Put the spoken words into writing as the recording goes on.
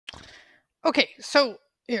Okay, so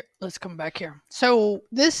here, let's come back here. So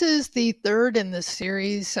this is the third in this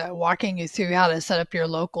series, walking you through how to set up your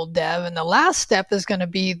local dev. And the last step is going to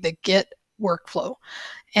be the Git workflow.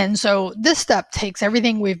 And so this step takes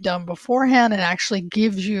everything we've done beforehand and actually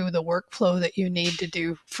gives you the workflow that you need to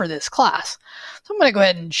do for this class. So I'm going to go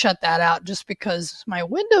ahead and shut that out just because my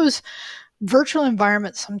Windows virtual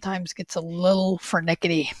environment sometimes gets a little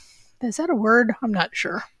finicky. Is that a word? I'm not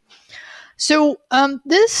sure. So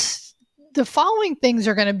the following things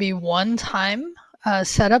are going to be one-time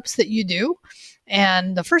setups that you do.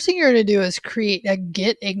 And the first thing you're going to do is create a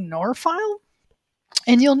git ignore file.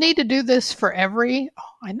 And you'll need to do this for every,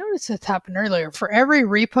 I noticed this happened earlier, for every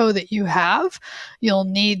repo that you have, you'll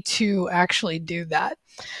need to actually do that.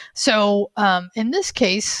 So in this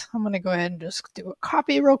case, I'm going to go ahead and just do a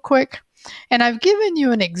copy real quick. And I've given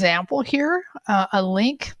you an example here, a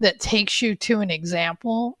link that takes you to an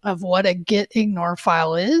example of what a git ignore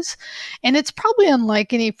file is. And it's probably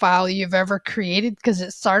unlike any file you've ever created because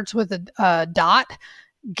it starts with a dot.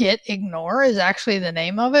 Git ignore is actually the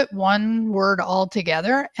name of it, one word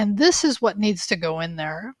altogether. And this is what needs to go in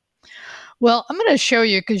there. Well, I'm going to show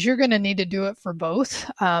you because you're going to need to do it for both,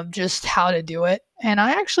 just how to do it. And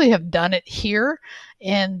I actually have done it here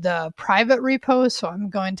in the private repo, so I'm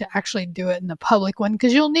going to actually do it in the public one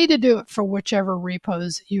because you'll need to do it for whichever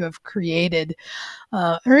repos you have created.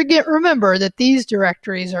 Remember that these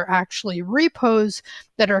directories are actually repos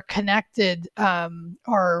that are connected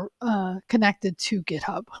connected to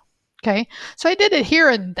GitHub. Okay, so I did it here,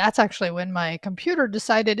 and that's actually when my computer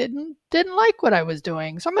decided it didn't like what I was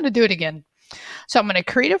doing. So I'm going to do it again. So I'm going to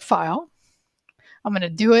create a file. I'm going to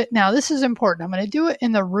do it. Now, this is important. I'm going to do it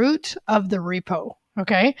in the root of the repo.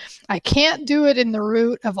 Okay, I can't do it in the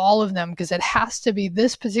root of all of them because it has to be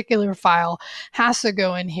this particular file has to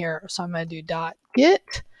go in here. So I'm going to do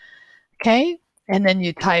 .git. Okay, and then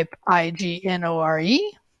you type ignore,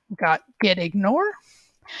 git ignore.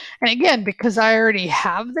 And again, because I already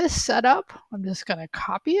have this set up, I'm just going to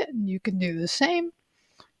copy it, and you can do the same.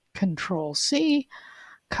 Control C,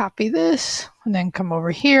 copy this, and then come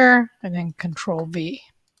over here, and then Control V,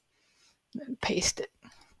 and paste it.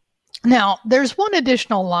 Now, there's one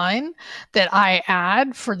additional line that I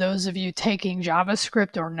add for those of you taking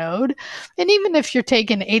JavaScript or Node. And even if you're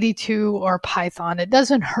taking 82 or Python, it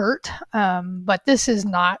doesn't hurt. But this is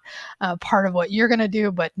not part of what you're going to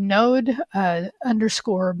do. But Node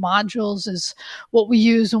underscore modules is what we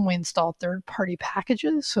use when we install third-party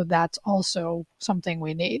packages. So that's also something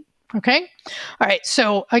we need. Okay. All right.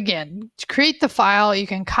 So again, to create the file, you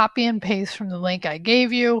can copy and paste from the link I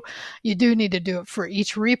gave you. You do need to do it for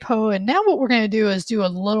each repo. And now what we're going to do is do a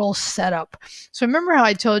little setup. So remember how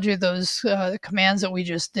I told you those commands that we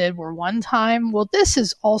just did were one time? Well, this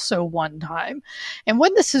is also one time. And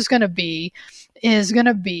what this is going to be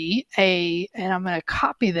and I'm going to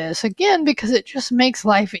copy this again because it just makes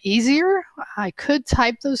life easier. I could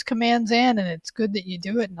type those commands in, and it's good that you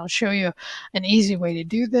do it, and I'll show you an easy way to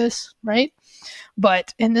do this, right?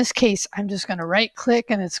 But in this case, I'm just going to right click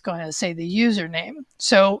and it's going to say the username.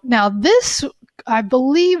 So now this, I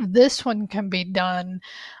believe this one can be done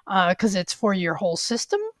because it's for your whole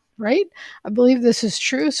system, right? I believe this is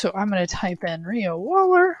true. So I'm going to type in Rio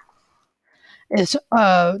Waller. It's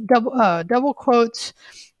double quotes,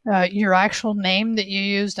 your actual name that you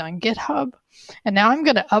used on GitHub. And now I'm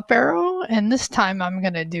going to up arrow, and this time I'm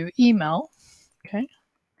going to do email. Okay.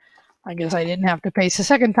 I guess I didn't have to paste a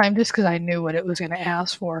second time just because I knew what it was going to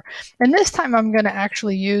ask for. And this time I'm going to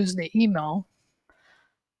actually use the email,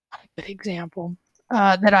 good example,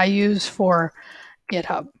 that I use for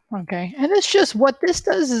GitHub. Okay, and it's just what this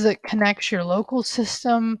does is it connects your local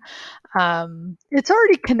system. It's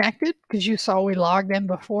already connected because you saw we logged in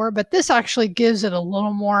before, but this actually gives it a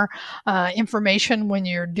little more information when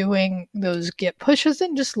you're doing those Git pushes,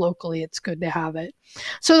 and just locally it's good to have it.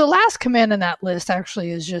 So the last command in that list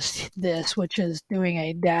actually is just this, which is doing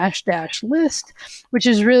a -- list, which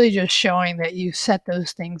is really just showing that you set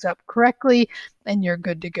those things up correctly and you're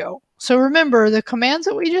good to go. So remember, the commands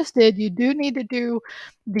that we just did, you do need to do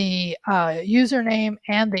the username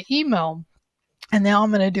and the email. And now I'm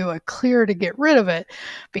going to do a clear to get rid of it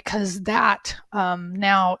because that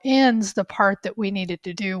now ends the part that we needed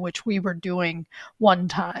to do, which we were doing one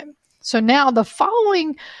time. So now the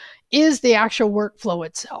following is the actual workflow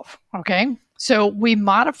itself. Okay. So we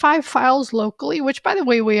modify files locally, which by the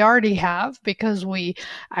way, we already have because we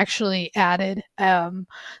actually added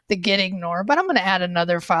the git ignore, but I'm going to add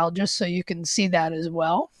another file just so you can see that as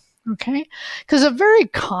well. Okay, because a very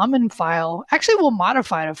common file, actually we'll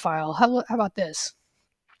modify a file. How about this?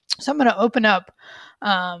 So I'm going to open up,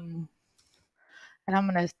 and I'm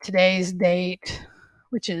going to today's date,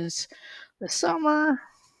 which is the summer.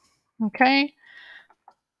 Okay.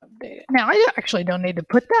 Now, I actually don't need to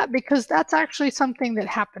put that because that's actually something that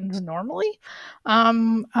happens normally.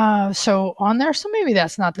 So on there, so maybe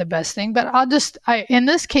that's not the best thing, but in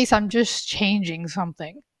this case, I'm just changing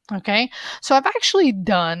something. Okay. So I've actually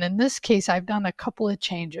done, in this case, I've done a couple of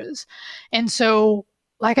changes. And so,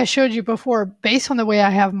 like I showed you before, based on the way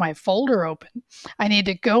I have my folder open, I need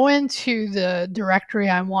to go into the directory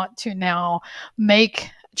I want to now make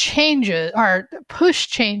changes or push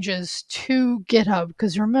changes to GitHub,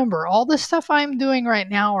 because remember, all the stuff I'm doing right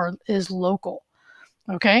now is local.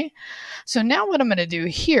 Okay, so now what I'm going to do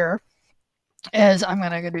here is I'm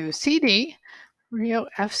going to do cd Rio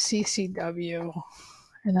fccw,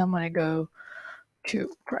 and I'm going to go to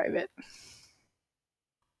private.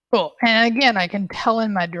 Cool. And again, I can tell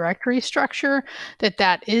in my directory structure that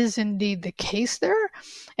that is indeed the case there.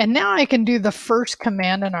 And now I can do the first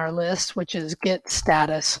command in our list, which is git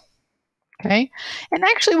status. Okay. And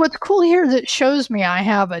actually what's cool here is it shows me I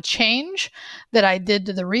have a change that I did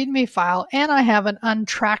to the README file, and I have an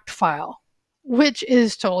untracked file, which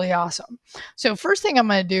is totally awesome. So first thing I'm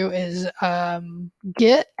going to do is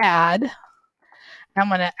git add. I'm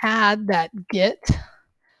going to add that git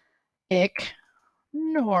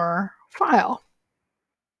ignore file.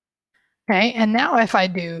 Okay, and now if I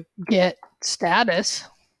do git status,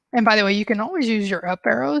 and by the way, you can always use your up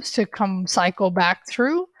arrows to come cycle back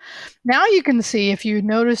through. Now you can see, if you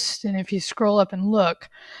noticed, and if you scroll up and look,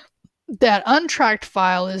 that untracked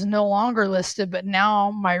file is no longer listed, but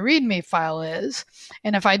now my README file is.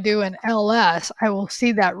 And if I do an ls, I will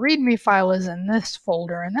see that README file is in this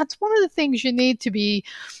folder. And that's one of the things you need to be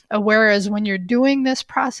aware is when you're doing this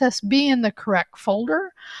process, be in the correct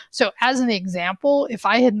folder. So as an example, if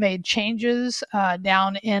I had made changes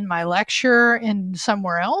down in my lecture in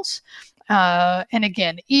somewhere else, and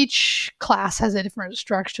again, each class has a different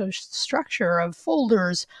structure of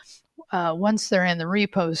folders once they're in the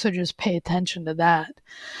repo, so just pay attention to that.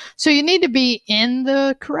 So you need to be in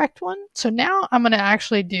the correct one. So now I'm going to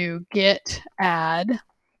actually do git add,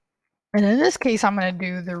 and in this case I'm going to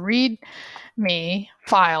do the readme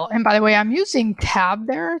file. And by the way, I'm using tab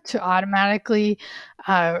there to automatically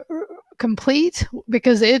complete,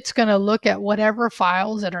 because it's going to look at whatever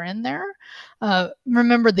files that are in there.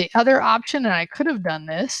 Remember, the other option, and I could have done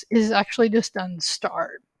this, is actually just done star.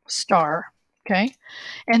 Okay,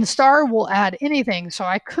 and star will add anything. So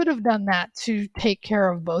I could have done that to take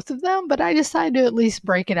care of both of them, but I decided to at least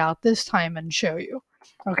break it out this time and show you.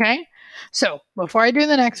 Okay, so before I do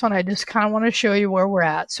the next one, I just kind of want to show you where we're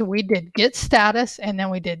at. So we did git status, and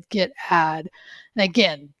then we did git add. And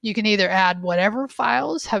again, you can either add whatever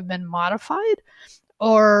files have been modified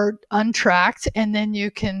or untracked, and then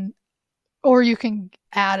you can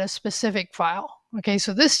add a specific file. Okay,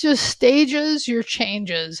 so this just stages your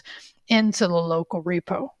changes into the local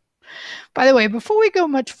repo. By the way, before we go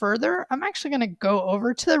much further, I'm actually going to go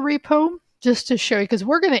over to the repo just to show you, because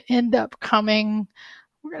we're going to end up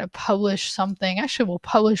we're going to publish something. Actually, we'll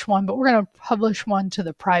publish one, but we're going to publish one to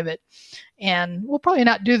the private. And we'll probably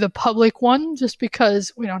not do the public one just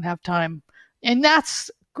because we don't have time. And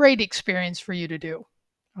that's great experience for you to do.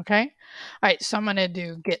 Okay. All right. So I'm going to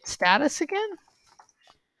do git status again.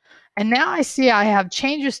 And now I see I have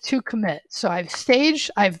changes to commit. So I've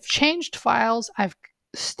changed files, I've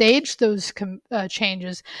staged those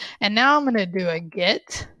changes, and now I'm going to do a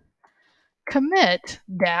git commit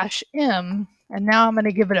 -m, and now I'm going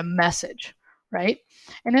to give it a message, right?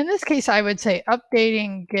 And in this case, I would say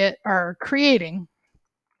updating git, or creating,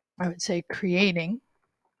 I would say creating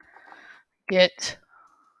git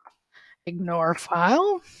ignore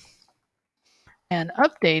file and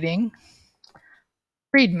updating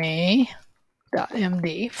readme.md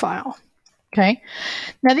file. Okay.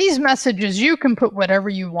 Now these messages, you can put whatever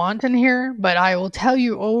you want in here, but I will tell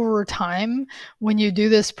you over time, when you do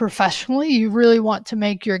this professionally, you really want to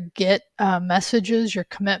make your git messages, your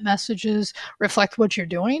commit messages, reflect what you're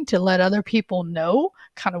doing to let other people know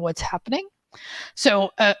kind of what's happening.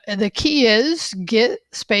 So the key is git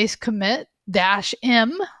space commit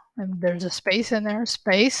 -m, and there's a space in there,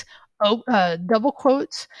 space, double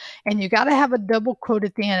quotes, and you got to have a double quote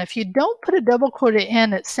at the end. If you don't put a double quote at the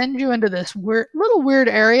end, it sends you into this little weird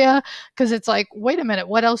area, because it's like, wait a minute,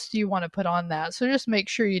 what else do you want to put on that? So just make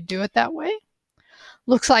sure you do it that way.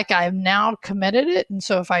 Looks like I've now committed it, and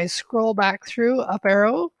so if I scroll back through, up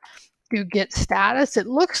arrow, do git status, it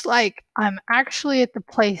looks like I'm actually at the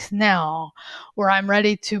place now where I'm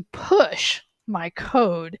ready to push my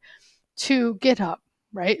code to GitHub,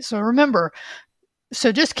 right? So remember,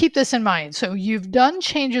 So just keep this in mind. So you've done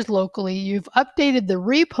changes locally, you've updated the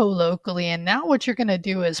repo locally, and now what you're going to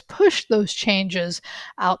do is push those changes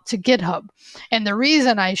out to GitHub. And the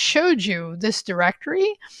reason I showed you this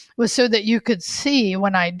directory was so that you could see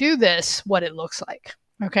when I do this what it looks like.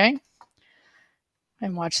 Okay?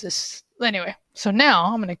 And watch this. Anyway, so now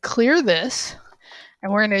I'm going to clear this,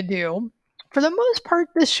 and we're going to do, for the most part,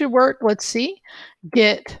 this should work. Let's see,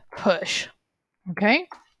 git push. Okay?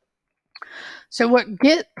 So what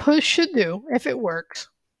git push should do, if it works,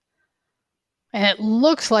 and it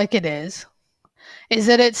looks like it is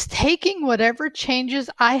that it's taking whatever changes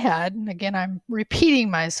I had, and again, I'm repeating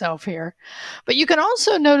myself here, but you can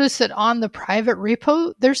also notice that on the private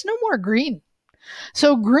repo, there's no more green.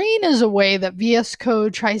 So green is a way that VS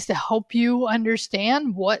Code tries to help you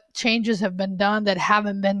understand what changes have been done that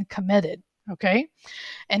haven't been committed, okay?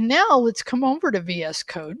 And now let's come over to VS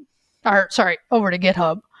Code, or sorry, over to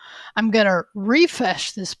GitHub. I'm going to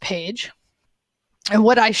refresh this page. And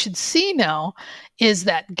what I should see now is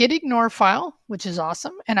that git ignore file, which is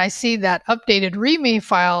awesome. And I see that updated README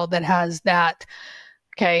file that has that,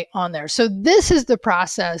 okay, on there. So this is the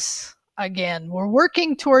process. Again, we're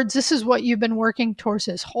working towards, this is what you've been working towards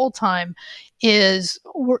this whole time, is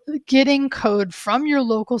getting code from your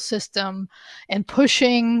local system and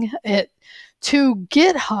pushing it to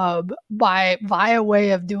GitHub via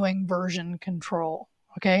way of doing version control.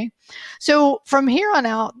 Okay, so from here on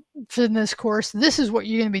out in this course, this is what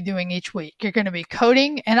you're going to be doing each week. You're going to be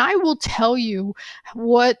coding, and I will tell you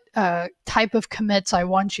what type of commits I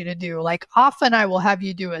want you to do. Like often I will have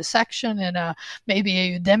you do a section in maybe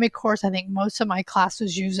a Udemy course. I think most of my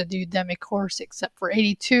classes use a Udemy course except for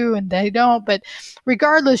 82 and they don't. But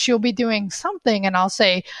regardless, you'll be doing something, and I'll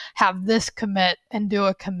say have this commit and do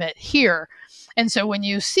a commit here. And so when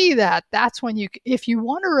you see that, that's when you, if you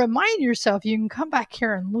want to remind yourself, you can come back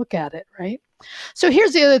here and look at it, right? So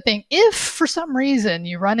here's the other thing. If for some reason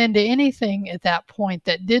you run into anything at that point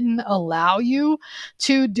that didn't allow you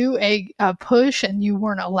to do a push and you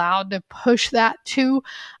weren't allowed to push that to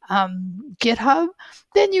GitHub,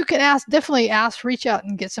 then you can definitely reach out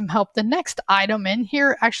and get some help. The next item in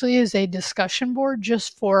here actually is a discussion board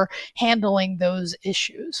just for handling those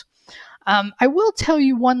issues. I will tell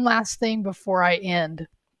you one last thing before I end,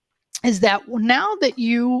 is that now that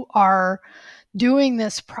you are doing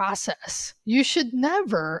this process, you should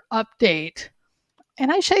never update.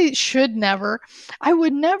 And I say should never. I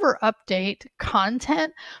would never update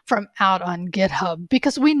content from out on GitHub,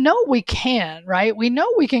 because we know we can, right? We know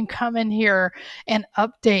we can come in here and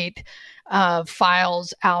update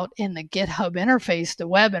files out in the GitHub interface, the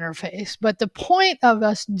web interface. But the point of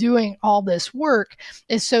us doing all this work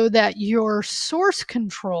is so that your source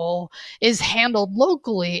control is handled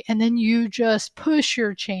locally, and then you just push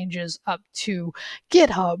your changes up to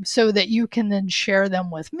GitHub so that you can then share them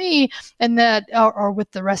with me and that or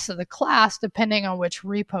with the rest of the class, depending on which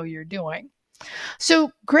repo you're doing.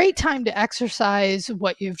 So great time to exercise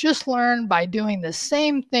what you've just learned by doing the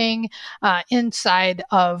same thing inside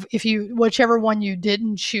of, whichever one you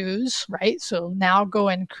didn't choose, right? So now go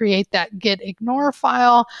and create that git ignore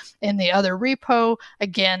file in the other repo.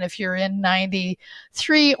 Again, if you're in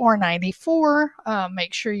 93 or 94,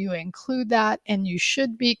 make sure you include that and you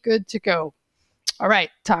should be good to go. All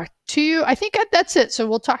right, talk to you. I think that's it. So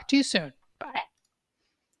we'll talk to you soon. Bye.